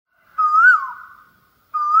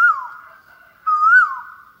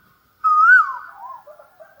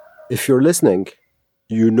If you're listening,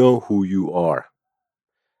 you know who you are.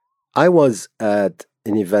 I was at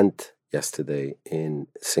an event yesterday in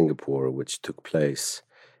Singapore, which took place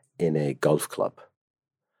in a golf club.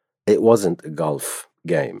 It wasn't a golf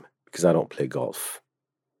game because I don't play golf.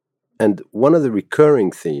 And one of the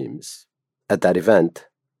recurring themes at that event,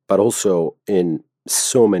 but also in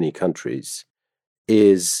so many countries,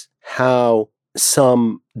 is how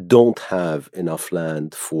some don't have enough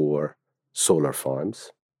land for solar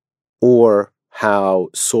farms, or how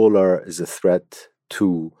solar is a threat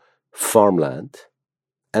to farmland.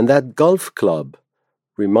 And that golf club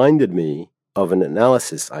reminded me of an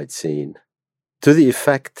analysis I'd seen to the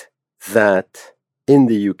effect that in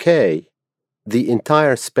the UK, the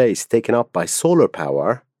entire space taken up by solar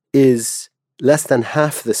power is less than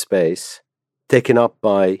half the space taken up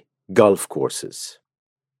by golf courses.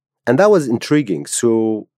 And that was intriguing.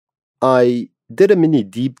 So I did a mini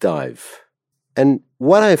deep dive. And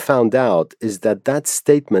what I found out is that that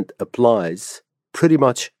statement applies pretty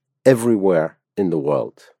much everywhere in the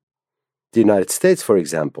world. The United States, for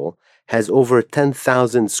example, has over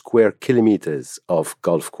 10,000 square kilometers of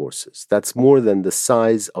golf courses. That's more than the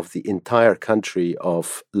size of the entire country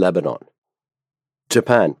of Lebanon.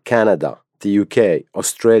 Japan, Canada, the UK,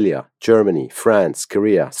 Australia, Germany, France,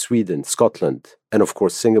 Korea, Sweden, Scotland, and of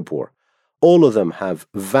course Singapore. All of them have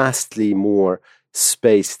vastly more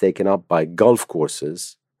space taken up by golf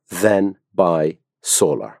courses than by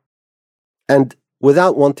solar. And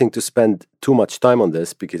without wanting to spend too much time on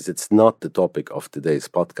this, because it's not the topic of today's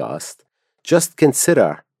podcast, just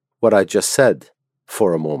consider what I just said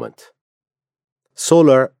for a moment.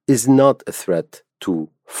 Solar is not a threat to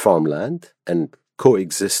farmland and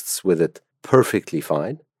coexists with it perfectly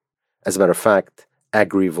fine. As a matter of fact,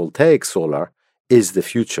 agrivoltaic solar is the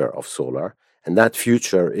future of solar, and that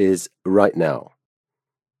future is right now.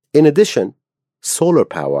 In addition, solar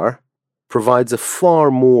power provides a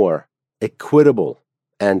far more equitable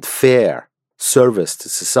and fair service to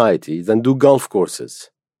society than do golf courses.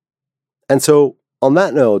 And so, on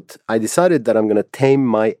that note, I decided that I'm going to tame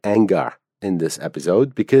my anger in this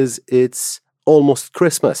episode because it's almost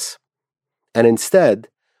Christmas. And instead,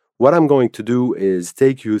 what I'm going to do is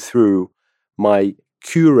take you through my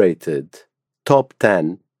curated top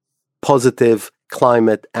 10 positive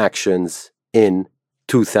climate actions in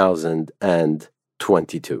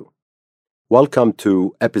 2022. Welcome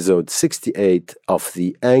to episode 68 of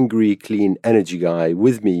the Angry Clean Energy Guy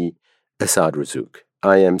with me, Asad Razzouk.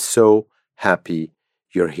 I am so happy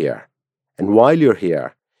you're here. And while you're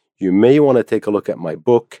here, you may want to take a look at my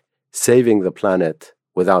book, Saving the Planet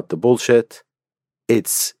Without the Bullshit.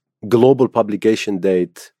 Its global publication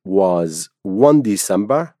date was 1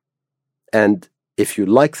 December. And if you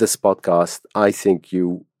like this podcast, I think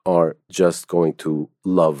you are just going to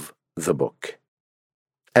love the book.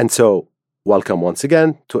 And so, welcome once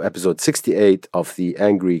again to episode 68 of the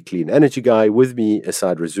Angry Clean Energy Guy with me,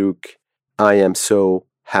 Asad Razzouk. I am so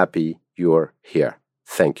happy you're here.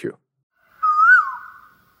 Thank you.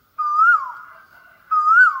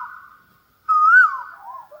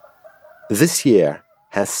 This year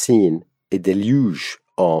has seen a deluge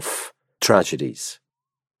of tragedies,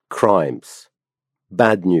 crimes,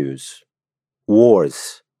 bad news,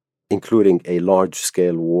 wars, including a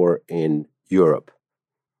large-scale war in Europe,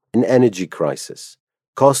 an energy crisis,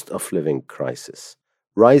 cost of living crisis,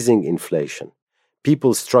 rising inflation,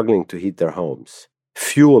 people struggling to heat their homes,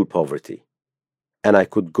 fuel poverty, and I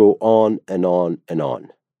could go on and on and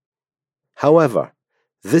on. However,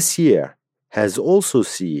 this year has also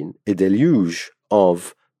seen a deluge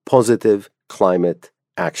of positive climate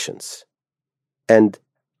actions. And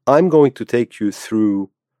I'm going to take you through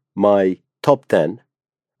my top 10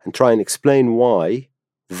 and try and explain why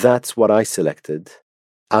that's what I selected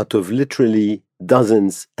out of literally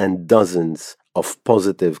dozens and dozens of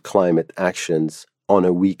positive climate actions on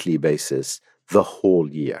a weekly basis the whole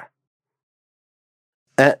year.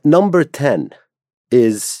 At number 10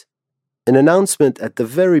 is an announcement at the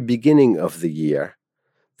very beginning of the year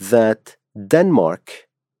that Denmark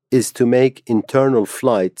is to make internal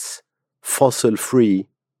flights fossil-free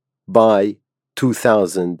by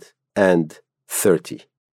 2030.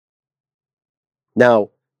 Now,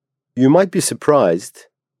 you might be surprised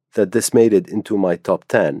that this made it into my top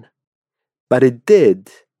 10, but it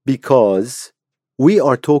did because we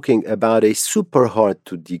are talking about a super hard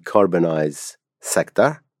to decarbonize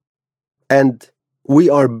sector, and we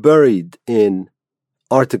are buried in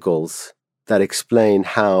articles that explain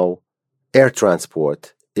how air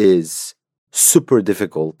transport is super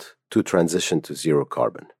difficult to transition to zero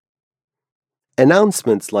carbon.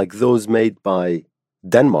 Announcements like those made by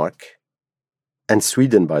Denmark and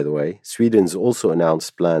Sweden, by the way, Sweden's also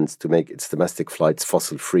announced plans to make its domestic flights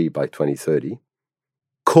fossil-free by 2030,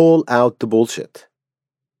 call out the bullshit.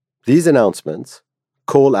 These announcements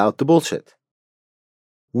call out the bullshit.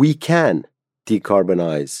 We can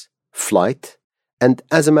decarbonize flight, and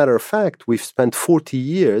as a matter of fact, we've spent 40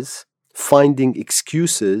 years finding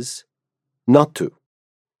excuses not to.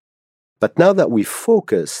 But now that we've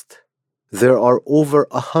focused, there are over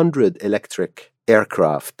 100 electric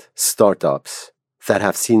aircraft startups that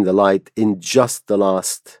have seen the light in just the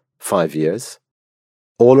last 5 years,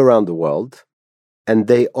 all around the world, and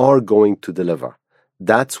they are going to deliver.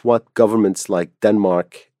 That's what governments like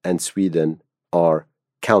Denmark and Sweden are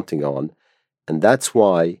counting on, and that's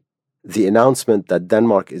why the announcement that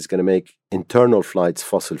Denmark is going to make internal flights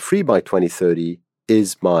fossil-free by 2030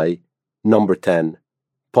 is my number 10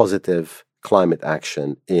 positive climate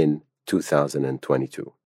action in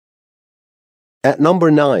 2022. At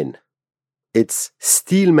number 9, it's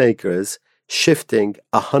steelmakers shifting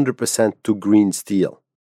 100% to green steel.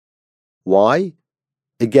 Why?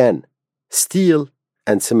 Again, steel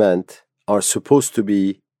and cement are supposed to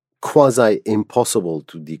be quasi-impossible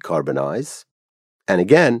to decarbonize. And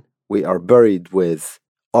again, we are buried with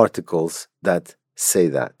articles that say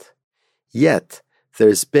that. Yet,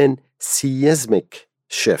 there's been seismic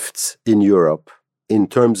shifts in Europe in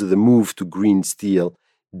terms of the move to green steel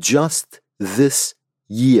just this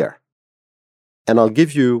year. And I'll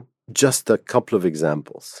give you just a couple of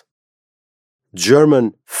examples.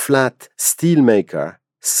 German flat steel maker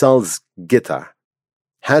Salzgitter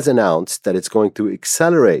has announced that it's going to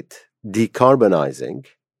accelerate decarbonizing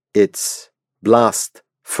its blast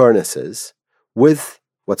furnaces with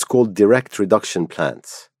what's called direct reduction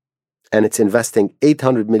plants. And it's investing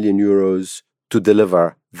 800 million euros to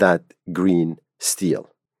deliver that green steel.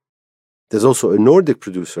 There's also a Nordic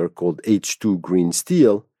producer called H2 Green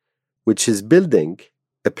Steel, which is building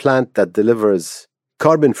a plant that delivers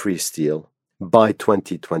carbon-free steel by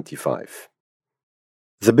 2025.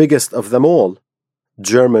 The biggest of them all,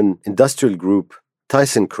 German industrial group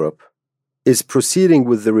ThyssenKrupp, is proceeding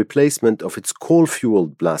with the replacement of its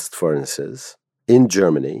coal-fueled blast furnaces in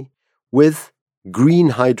Germany with green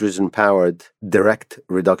hydrogen-powered direct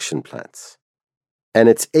reduction plants. And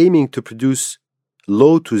it's aiming to produce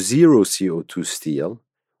low to zero CO2 steel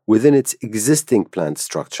within its existing plant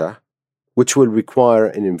structure, which will require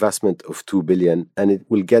an investment of 2 billion, and it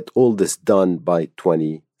will get all this done by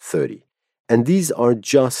 2030. And these are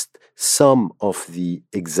just some of the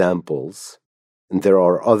examples. And there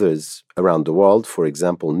are others around the world. For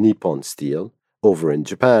example, Nippon Steel over in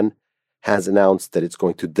Japan has announced that it's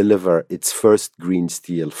going to deliver its first green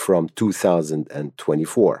steel from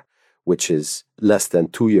 2024, which is less than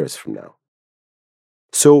 2 years from now.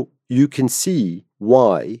 So you can see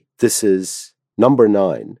why this is number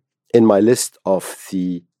 9 in my list of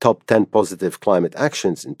the top 10 positive climate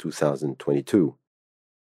actions in 2022.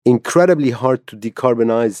 Incredibly hard to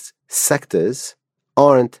decarbonize sectors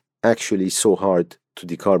aren't actually so hard to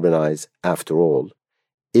decarbonize after all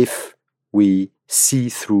if we see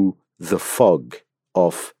through the fog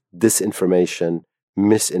of disinformation,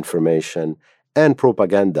 misinformation, and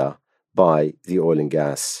propaganda by the oil and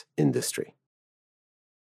gas industry.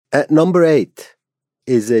 At number 8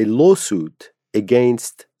 is a lawsuit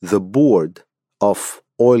against the board of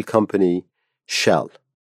oil company Shell.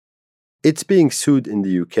 It's being sued in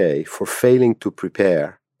the UK for failing to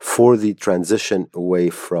prepare for the transition away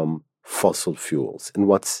from fossil fuels. And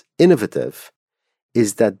what's innovative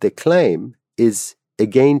is that the claim is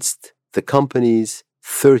against the company's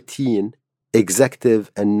 13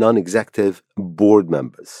 executive and non-executive board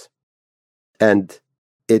members. And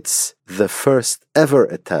it's the first ever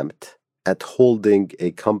attempt at holding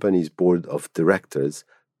a company's board of directors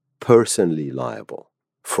personally liable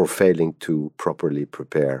for failing to properly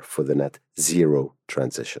prepare for the net zero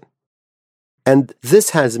transition. And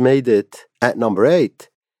this has made it at number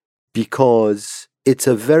 8 because it's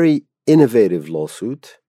a very innovative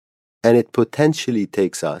lawsuit and it potentially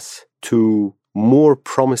takes us to more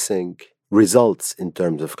promising results in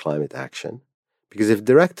terms of climate action. Because if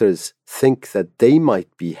directors think that they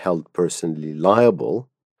might be held personally liable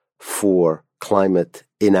for climate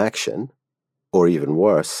inaction, or even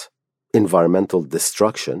worse, environmental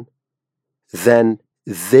destruction, then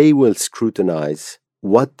they will scrutinize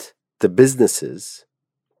what the businesses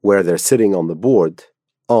where they're sitting on the board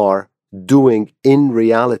are doing in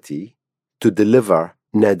reality to deliver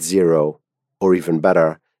net zero, or even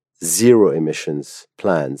better, zero emissions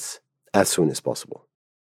plans as soon as possible.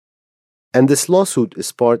 And this lawsuit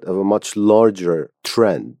is part of a much larger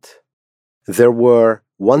trend. There were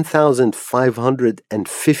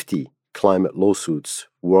 1,550 climate lawsuits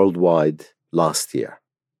worldwide last year.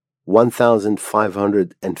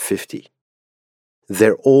 1,550.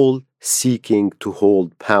 They're all seeking to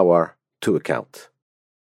hold power to account.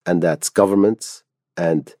 And that's governments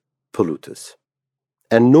and polluters.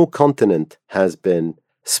 And no continent has been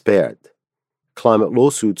spared. Climate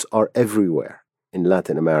lawsuits are everywhere in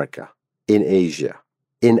Latin America, in Asia,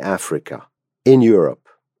 in Africa, in Europe,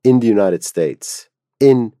 in the United States,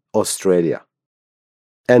 in Australia.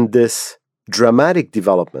 And this dramatic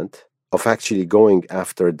development of actually going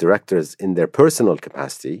after directors in their personal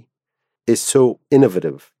capacity is so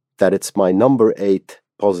innovative that it's my number 8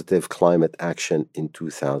 positive climate action in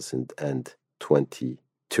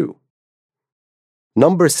 2022.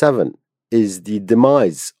 Number 7 is the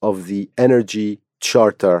demise of the Energy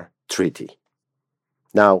Charter Treaty.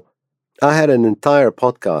 Now, I had an entire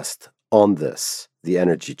podcast on this, the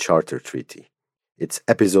Energy Charter Treaty. It's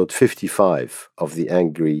episode 55 of the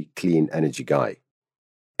Angry Clean Energy Guy.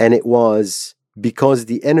 And it was because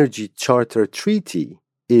the Energy Charter Treaty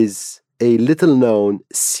is a little-known,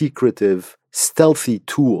 secretive, stealthy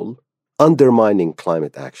tool undermining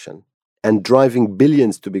climate action and driving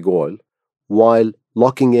billions to big oil while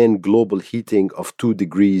locking in global heating of 2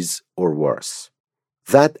 degrees or worse.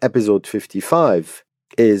 That episode 55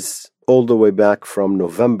 is all the way back from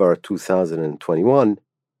November 2021.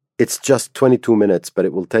 It's just 22 minutes, but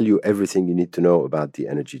it will tell you everything you need to know about the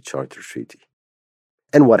Energy Charter Treaty.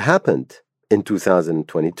 And what happened in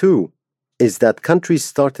 2022 is that countries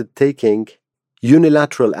started taking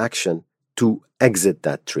unilateral action to exit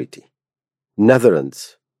that treaty.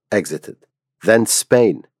 Netherlands exited, then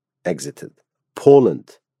Spain exited,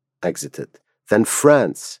 Poland exited, then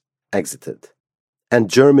France exited, and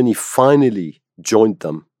Germany finally joined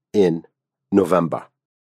them in November.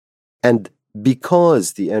 And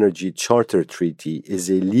because the Energy Charter Treaty is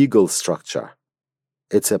a legal structure,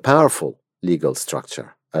 it's a powerful legal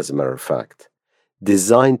structure, as a matter of fact,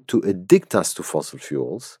 designed to addict us to fossil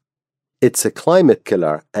fuels. It's a climate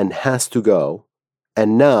killer and has to go,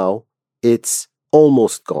 and now it's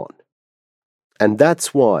almost gone. And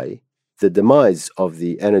that's why the demise of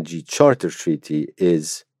the Energy Charter Treaty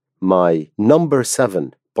is my number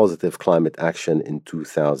 7 positive climate action in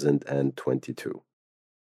 2022.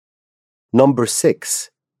 Number 6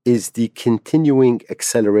 is the continuing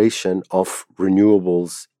acceleration of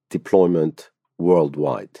renewables deployment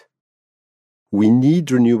worldwide. We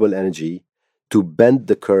need renewable energy to bend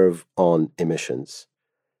the curve on emissions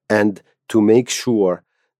and to make sure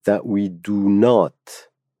that we do not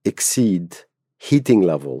exceed heating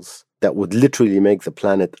levels that would literally make the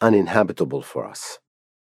planet uninhabitable for us.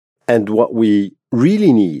 And what we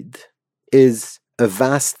really need is a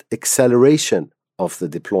vast acceleration of the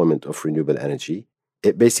deployment of renewable energy.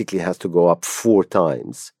 It basically has to go up 4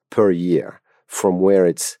 times per year from where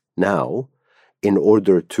it's now in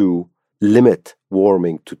order to limit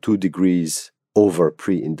warming to 2 degrees over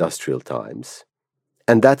pre-industrial times.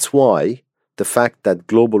 And that's why the fact that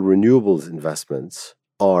global renewables investments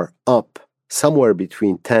are up somewhere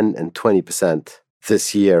between 10 and 20%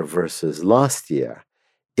 this year versus last year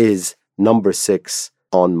is number 6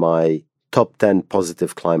 on my top 10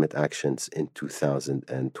 positive climate actions in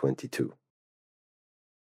 2022.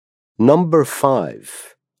 Number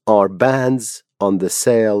 5 are bans on the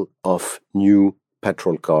sale of new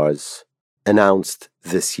petrol cars announced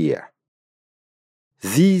this year.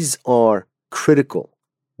 These are critical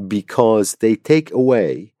because they take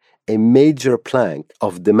away a major plank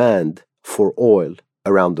of demand for oil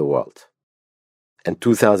around the world. And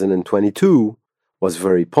 2022 was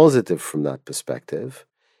very positive from that perspective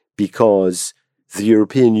because the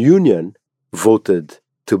European Union voted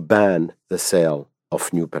to ban the sale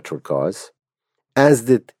of new petrol cars, as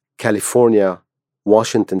did California,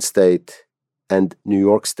 Washington State, and New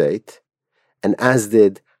York State, and as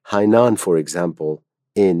did Hainan, for example,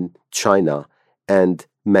 in China, and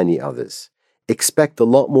many others. Expect a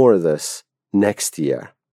lot more of this next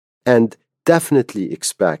year, and definitely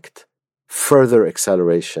expect further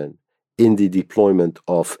acceleration in the deployment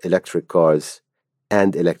of electric cars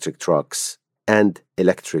and electric trucks and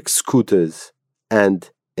electric scooters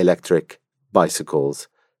and electric bicycles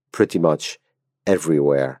pretty much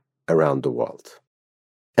everywhere around the world.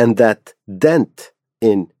 And that dent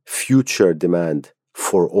in future demand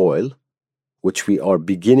for oil, which we are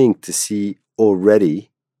beginning to see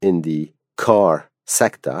already in the car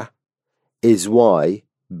sector, is why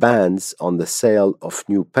bans on the sale of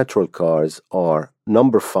new petrol cars are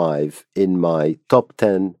number 5 in my top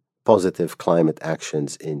 10 positive climate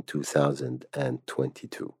actions in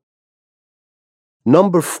 2022.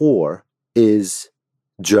 Number 4 is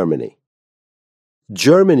Germany.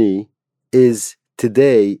 Germany is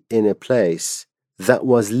today in a place that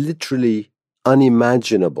was literally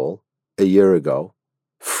unimaginable a year ago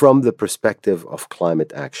from the perspective of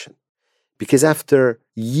climate action. Because after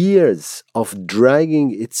years of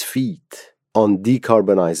dragging its feet on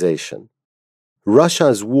decarbonization,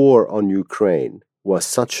 Russia's war on Ukraine was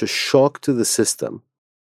such a shock to the system,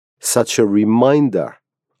 such a reminder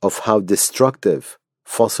of how destructive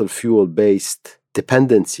fossil fuel-based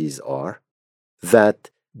dependencies are, that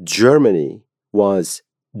Germany was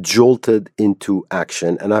jolted into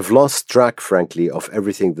action. And I've lost track, frankly, of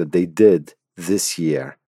everything that they did this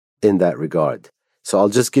year in that regard. So I'll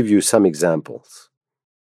just give you some examples.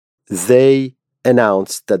 They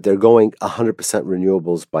announced that they're going 100%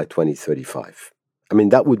 renewables by 2035. I mean,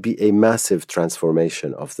 that would be a massive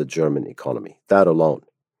transformation of the German economy, that alone.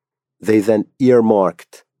 They then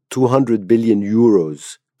earmarked 200 billion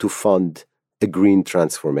euros to fund a green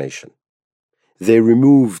transformation. They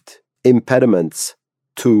removed impediments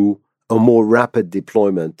to a more rapid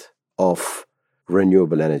deployment of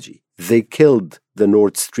renewable energy. They killed the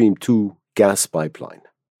Nord Stream 2 gas pipeline.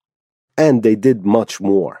 And they did much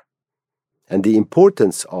more. And the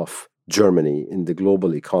importance of Germany in the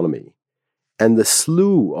global economy and the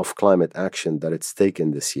slew of climate action that it's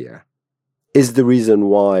taken this year is the reason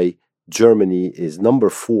why Germany is number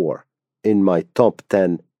 4 in my top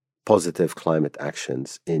 10 positive climate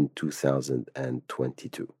actions in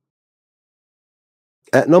 2022.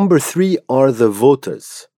 At number 3 are the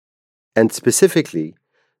voters, and specifically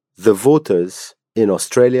the voters in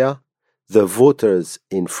Australia, the voters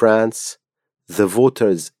in France, the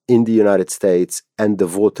voters in the United States, and the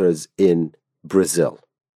voters in Brazil.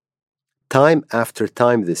 Time after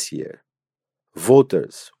time this year,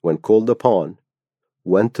 voters, when called upon,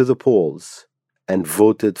 went to the polls and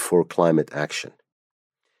voted for climate action.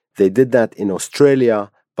 They did that in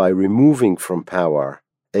Australia by removing from power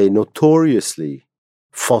a notoriously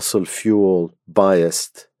fossil fuel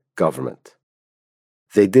biased government.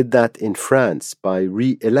 They did that in France by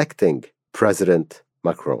re-electing President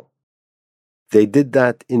Macron. They did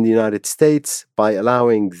that in the United States by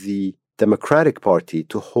allowing the Democratic Party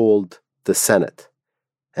to hold the Senate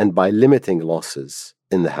and by limiting losses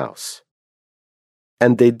in the House.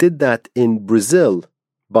 And they did that in Brazil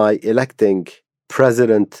by electing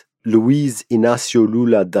President Luiz Inácio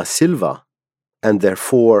Lula da Silva and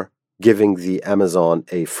therefore giving the Amazon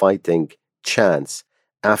a fighting chance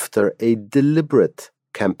after a deliberate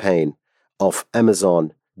campaign of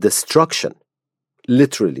Amazon destruction,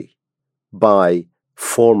 literally, by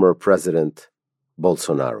former President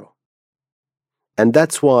Bolsonaro. And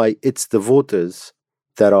that's why it's the voters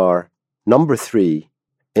that are number 3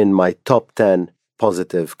 in my top 10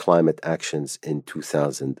 positive climate actions in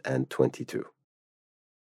 2022.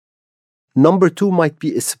 Number 2 might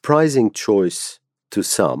be a surprising choice to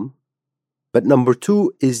some, but number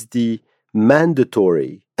 2 is the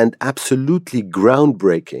mandatory and absolutely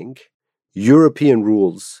groundbreaking European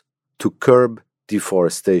rules to curb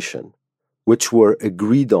deforestation, which were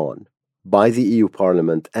agreed on by the EU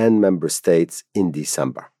Parliament and member states in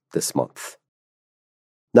December this month.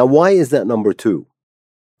 Now, why is that number 2?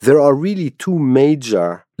 There are really 2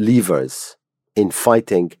 major levers in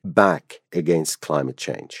fighting back against climate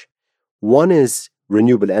change. One is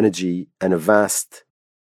renewable energy and a vast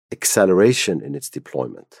acceleration in its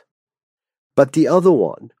deployment. But the other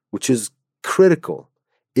one, which is critical,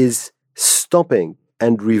 is stopping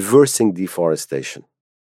and reversing deforestation.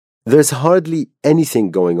 There's hardly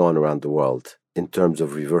anything going on around the world in terms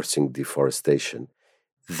of reversing deforestation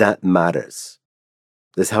that matters.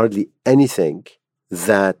 There's hardly anything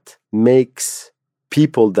that makes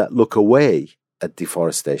people that look away at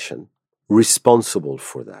deforestation responsible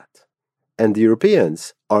for that. And the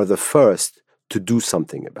Europeans are the first to do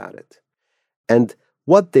something about it. And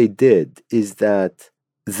what they did is that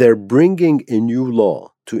they're bringing a new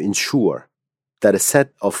law to ensure that a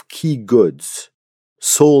set of key goods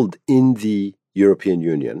sold in the European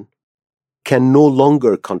Union can no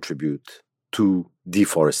longer contribute to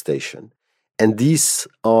deforestation. And these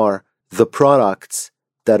are the products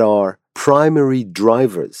that are primary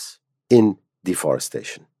drivers in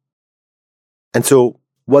deforestation. And so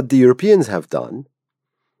what the Europeans have done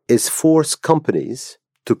is force companies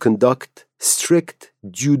to conduct strict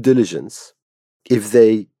due diligence if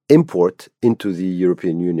they import into the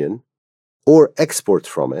European Union or export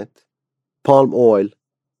from it palm oil,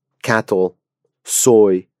 cattle,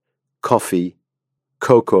 soy, coffee,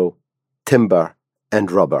 cocoa, timber,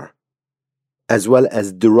 and rubber, as well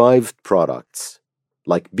as derived products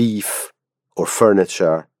like beef or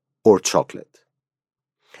furniture or chocolate.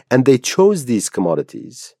 And they chose these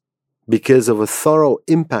commodities because of a thorough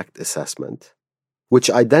impact assessment, which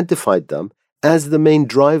identified them as the main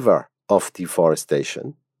driver of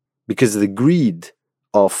deforestation because the greed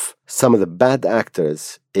of some of the bad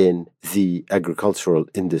actors in the agricultural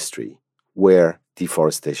industry where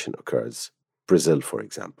deforestation occurs, Brazil, for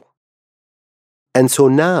example. And so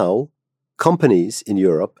now companies in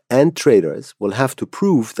Europe and traders will have to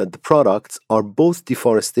prove that the products are both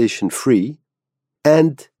deforestation-free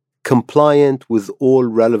and compliant with all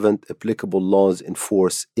relevant applicable laws in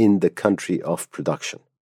force in the country of production.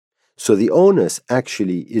 So the onus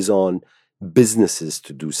actually is on businesses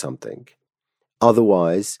to do something.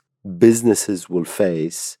 Otherwise, businesses will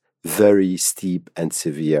face very steep and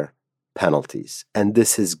severe penalties. And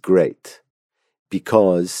this is great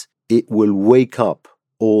because it will wake up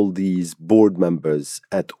all these board members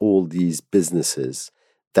at all these businesses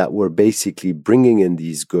that were basically bringing in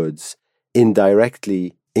these goods,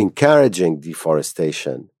 indirectly encouraging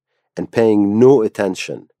deforestation and paying no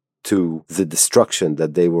attention to the destruction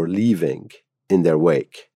that they were leaving in their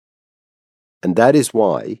wake. And that is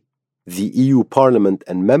why the EU Parliament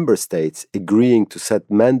and member states agreeing to set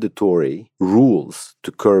mandatory rules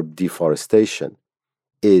to curb deforestation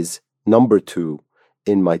is number 2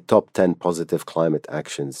 in my top 10 positive climate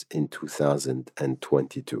actions in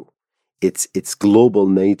 2022. It's its global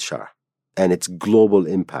nature and its global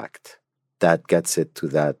impact that gets it to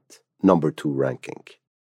that number 2 ranking.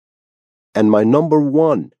 And my number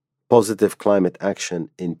 1 positive climate action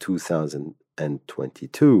in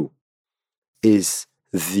 2022 is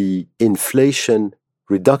the Inflation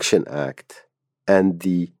Reduction Act and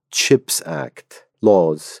the CHIPS Act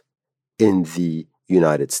laws in the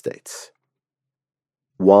United States.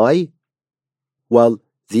 Why? Well,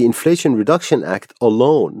 the Inflation Reduction Act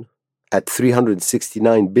alone, at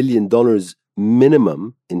 $369 billion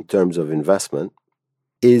minimum in terms of investment,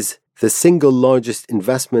 is the single largest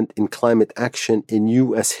investment in climate action in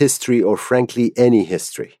US history, or frankly, any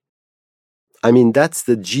history. I mean, that's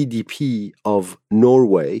the GDP of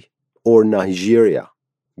Norway or Nigeria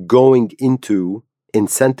going into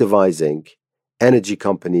incentivizing energy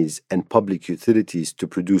companies and public utilities to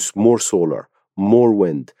produce more solar, more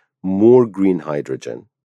wind, more green hydrogen,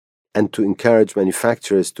 and to encourage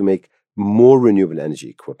manufacturers to make more renewable energy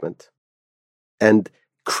equipment, and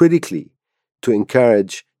critically, to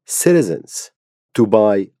encourage citizens to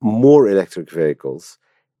buy more electric vehicles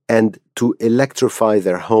and to electrify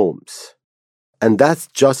their homes. And that's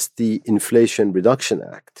just the Inflation Reduction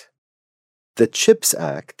Act. The CHIPS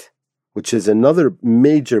Act, which is another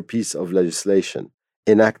major piece of legislation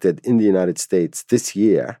enacted in the United States this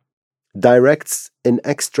year, directs an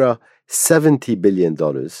extra $70 billion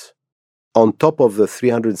on top of the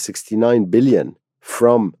 $369 billion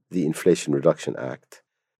from the Inflation Reduction Act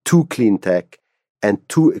to clean tech and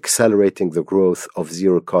to accelerating the growth of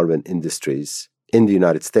zero-carbon industries in the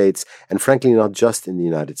United States, and frankly, not just in the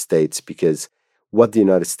United States, because what the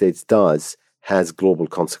United States does has global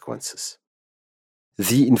consequences.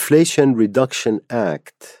 The Inflation Reduction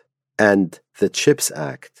Act and the CHIPS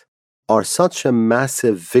Act are such a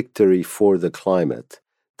massive victory for the climate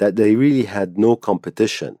that they really had no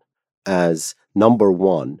competition as number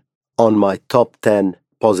 1 on my top 10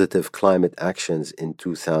 positive climate actions in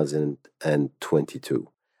 2022.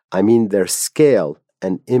 I mean, their scale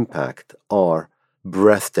and impact are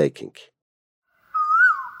breathtaking.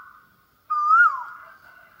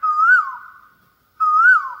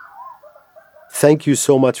 Thank you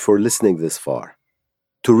so much for listening this far.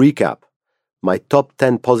 To recap, my top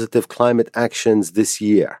 10 positive climate actions this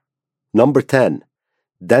year. Number 10,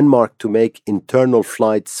 Denmark to make internal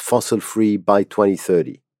flights fossil-free by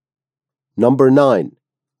 2030. Number 9,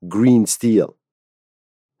 green steel.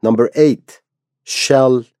 Number 8,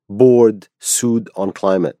 Shell board sued on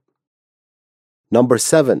climate. Number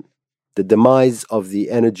 7, the demise of the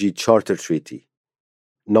Energy Charter Treaty.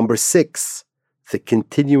 Number 6, the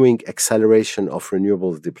continuing acceleration of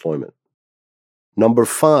renewables deployment. Number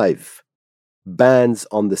 5, bans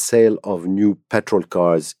on the sale of new petrol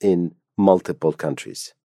cars in multiple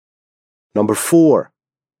countries. Number 4,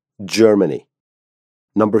 Germany.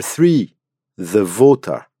 Number 3, the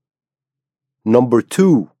voter. Number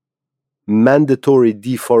 2, mandatory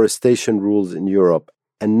deforestation rules in Europe.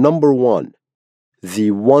 And number 1,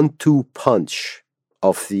 the 1-2 punch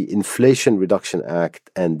of the Inflation Reduction Act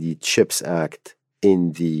and the CHIPS Act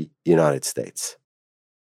in the United States.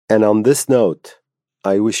 And on this note,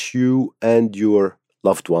 I wish you and your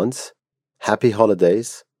loved ones happy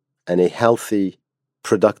holidays and a healthy,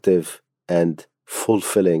 productive, and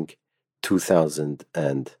fulfilling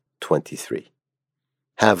 2023.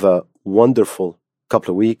 Have a wonderful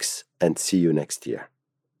couple of weeks and see you next year.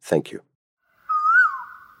 Thank you.